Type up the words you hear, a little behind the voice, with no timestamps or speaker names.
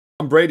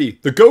Tom Brady,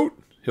 the GOAT.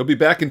 He'll be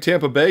back in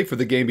Tampa Bay for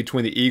the game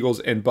between the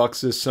Eagles and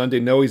Bucs this Sunday.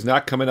 No, he's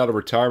not coming out of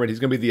retirement. He's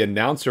going to be the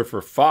announcer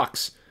for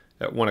Fox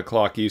at 1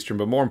 o'clock Eastern.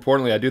 But more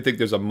importantly, I do think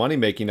there's a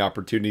money-making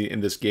opportunity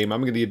in this game.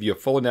 I'm going to give you a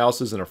full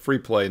analysis and a free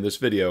play in this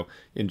video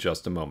in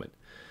just a moment.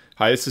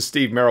 Hi, this is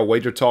Steve Merrill,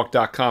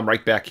 WagerTalk.com,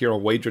 right back here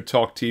on Wager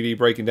Talk TV,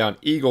 breaking down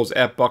Eagles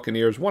at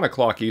Buccaneers, 1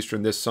 o'clock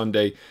Eastern this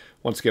Sunday.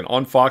 Once again,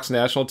 on Fox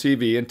National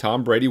TV, and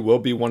Tom Brady will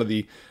be one of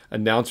the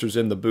announcers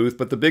in the booth.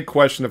 But the big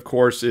question, of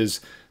course,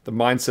 is the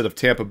mindset of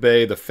Tampa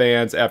Bay, the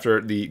fans, after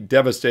the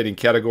devastating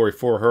Category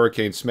 4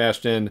 hurricane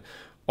smashed in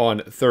on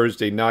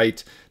Thursday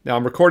night. Now,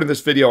 I'm recording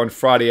this video on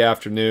Friday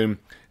afternoon.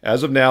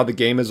 As of now, the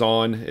game is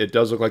on. It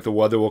does look like the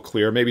weather will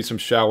clear, maybe some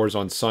showers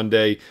on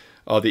Sunday.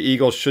 The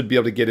Eagles should be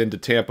able to get into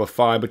Tampa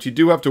fine, but you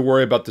do have to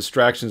worry about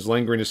distractions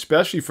lingering,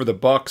 especially for the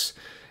Bucs.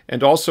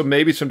 And also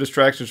maybe some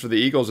distractions for the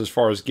Eagles as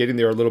far as getting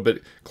there a little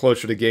bit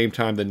closer to game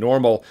time than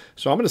normal.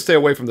 So I'm going to stay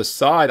away from the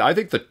side. I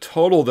think the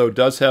total, though,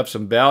 does have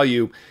some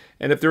value.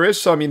 And if there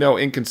is some,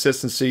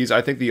 inconsistencies,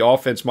 I think the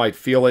offense might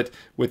feel it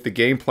with the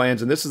game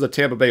plans. And this is a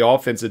Tampa Bay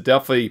offense that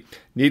definitely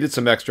needed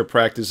some extra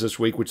practice this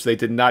week, which they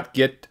did not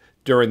get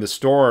during the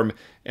storm.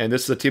 And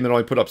this is a team that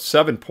only put up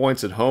 7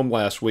 points at home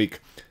last week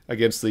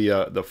against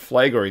the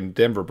flagrant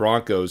Denver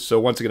Broncos. So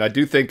once again, I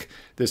do think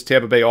this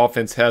Tampa Bay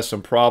offense has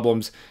some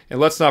problems. And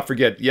let's not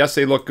forget, yes,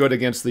 they look good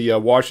against the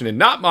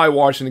not my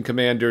Washington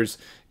Commanders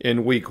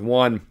in Week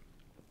 1.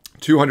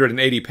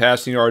 280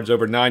 passing yards,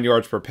 over 9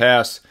 yards per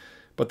pass.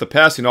 But the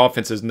passing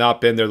offense has not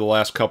been there the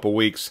last couple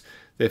weeks.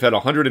 They've had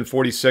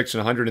 146 and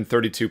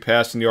 132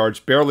 passing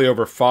yards, barely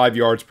over 5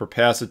 yards per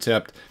pass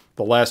attempt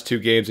the last 2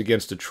 games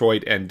against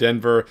Detroit and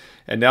Denver.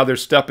 And now they're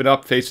stepping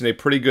up, facing a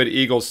pretty good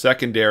Eagles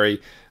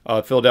secondary.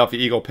 Philadelphia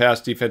Eagle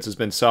pass defense has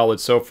been solid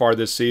so far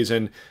this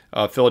season.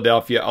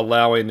 Philadelphia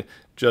allowing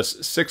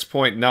just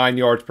 6.9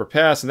 yards per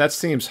pass, and that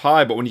seems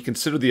high, but when you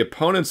consider the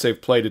opponents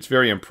they've played, it's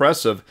very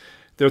impressive.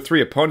 Their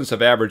 3 opponents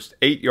have averaged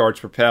 8 yards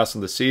per pass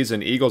in the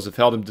season. Eagles have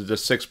held them to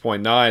just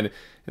 6.9,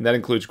 and that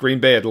includes Green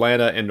Bay,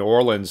 Atlanta, and New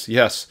Orleans.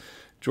 Yes,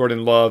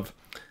 Jordan Love,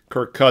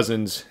 Kirk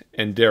Cousins,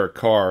 and Derek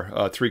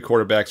Carr, 3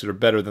 quarterbacks that are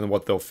better than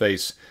what they'll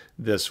face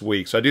this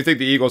week. So I do think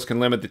the Eagles can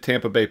limit the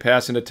Tampa Bay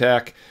passing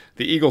attack.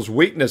 The Eagles'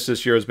 weakness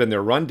this year has been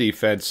their run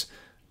defense,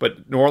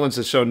 but New Orleans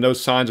has shown no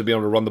signs of being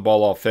able to run the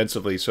ball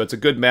offensively. So it's a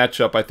good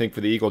matchup, I think, for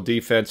the Eagle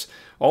defense.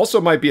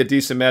 Also might be a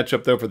decent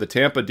matchup, though, for the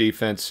Tampa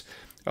defense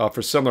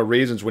for similar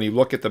reasons when you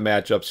look at the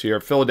matchups here.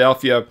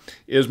 Philadelphia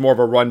is more of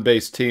a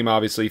run-based team,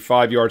 obviously,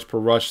 5 yards per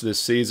rush this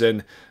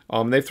season.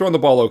 They've thrown the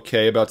ball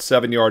okay, about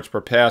 7 yards per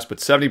pass, but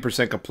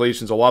 70%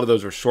 completions. A lot of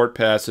those are short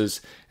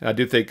passes, and I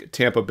do think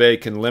Tampa Bay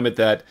can limit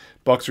that.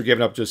 Bucs are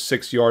giving up just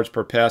 6 yards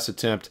per pass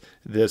attempt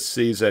this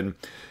season.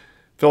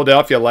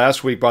 Philadelphia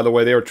last week, by the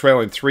way, they were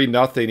trailing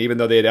 3-0, even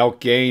though they had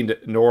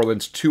outgained New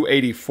Orleans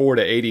 284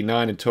 to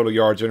 89 in total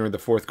yards entering the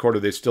fourth quarter.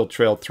 They still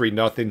trailed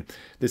 3-0.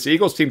 This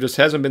Eagles team just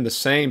hasn't been the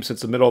same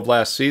since the middle of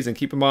last season.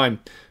 Keep in mind,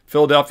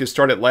 Philadelphia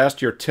started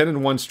last year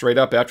 10-1 straight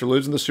up. After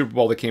losing the Super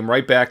Bowl, they came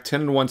right back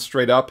 10-1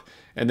 straight up,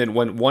 and then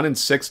went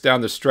 1-6 down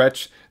the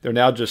stretch. They're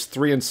now just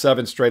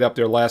 3-7 straight up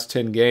their last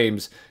 10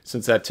 games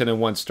since that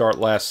 10-1 start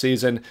last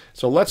season.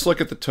 So let's look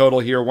at the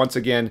total here. Once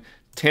again,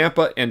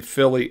 Tampa and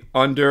Philly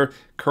under.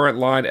 Current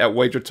line at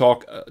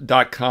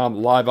WagerTalk.com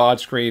live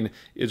odds screen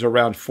is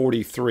around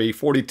 43.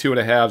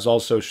 42.5 is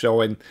also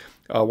showing.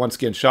 Once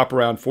again, shop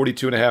around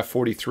 42.5,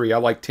 43. I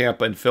like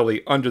Tampa and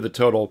Philly under the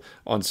total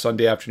on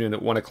Sunday afternoon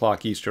at 1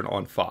 o'clock Eastern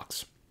on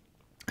Fox.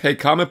 Hey,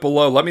 comment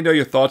below. Let me know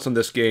your thoughts on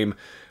this game.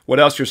 What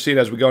else you're seeing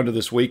as we go into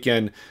this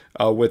weekend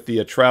with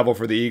the travel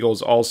for the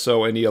Eagles,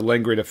 also any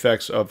lingering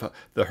effects of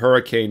the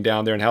hurricane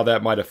down there and how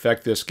that might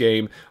affect this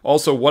game.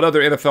 Also, what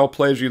other NFL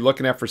plays are you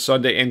looking at for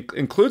Sunday? And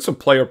include some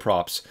player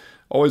props.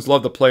 Always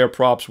love the player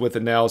props with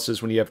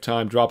analysis. When you have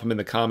time, drop them in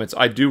the comments.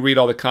 I do read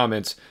all the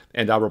comments,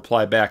 and I'll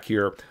reply back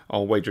here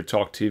on Wager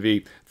Talk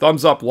TV.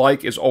 Thumbs up,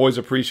 like is always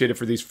appreciated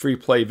for these free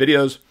play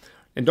videos.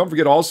 And don't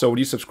forget also, when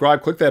you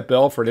subscribe, click that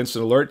bell for an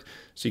instant alert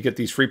so you get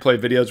these free play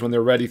videos when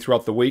they're ready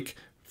throughout the week,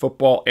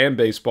 football and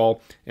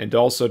baseball. And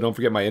also, don't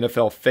forget my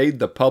NFL Fade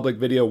the Public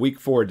video, Week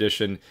 4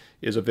 edition,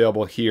 is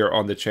available here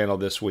on the channel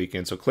this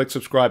weekend. So click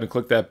subscribe and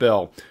click that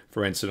bell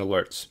for instant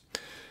alerts.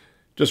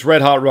 Just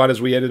red hot run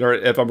as we ended our,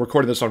 if I'm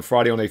recording this on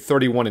Friday, on a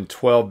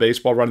 31-12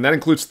 baseball run. And that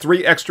includes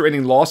 3 extra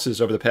inning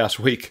losses over the past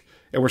week.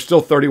 And we're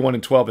still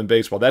 31-12 in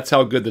baseball. That's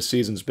how good the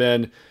season's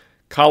been.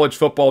 College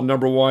football,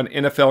 #1.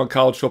 NFL and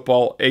college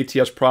football,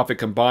 ATS profit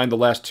combined the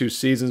last 2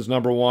 seasons,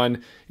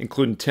 #1,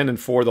 including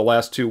 10-4 the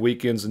last 2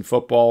 weekends in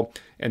football.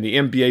 And the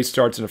NBA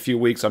starts in a few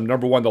weeks. I'm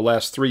 #1 the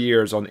last 3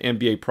 years on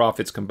NBA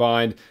profits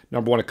combined.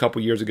 #1 a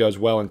couple years ago as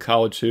well in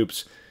college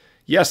hoops.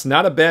 Yes,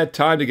 not a bad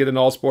time to get an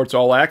All Sports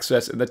All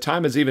Access, and the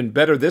time is even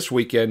better this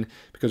weekend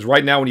because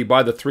right now when you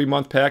buy the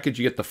 3-month package,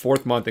 you get the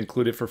 4th month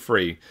included for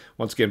free.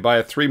 Once again, buy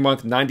a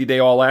 3-month, 90-day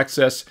All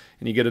Access,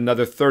 and you get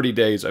another 30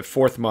 days, a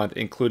 4th month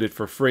included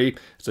for free.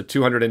 It's a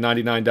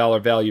 $299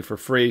 value for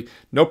free.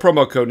 No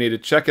promo code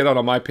needed. Check it out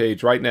on my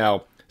page right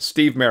now,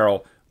 Steve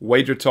Merrill,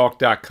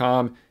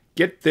 WagerTalk.com.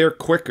 Get there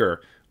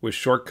quicker with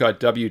shortcut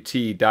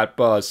wt.buzz/sm.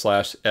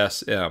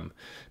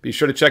 Be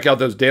sure to check out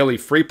those daily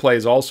free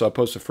plays also. I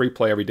post a free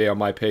play every day on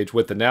my page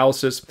with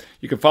analysis.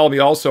 You can follow me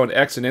also on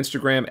X and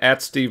Instagram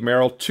at Steve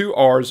Merrill, 2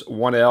 R's,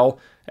 1 L,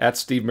 at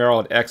Steve Merrill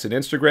on X and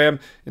Instagram.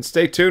 And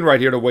stay tuned right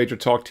here to Wager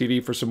Talk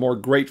TV for some more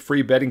great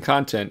free betting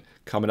content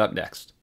coming up next.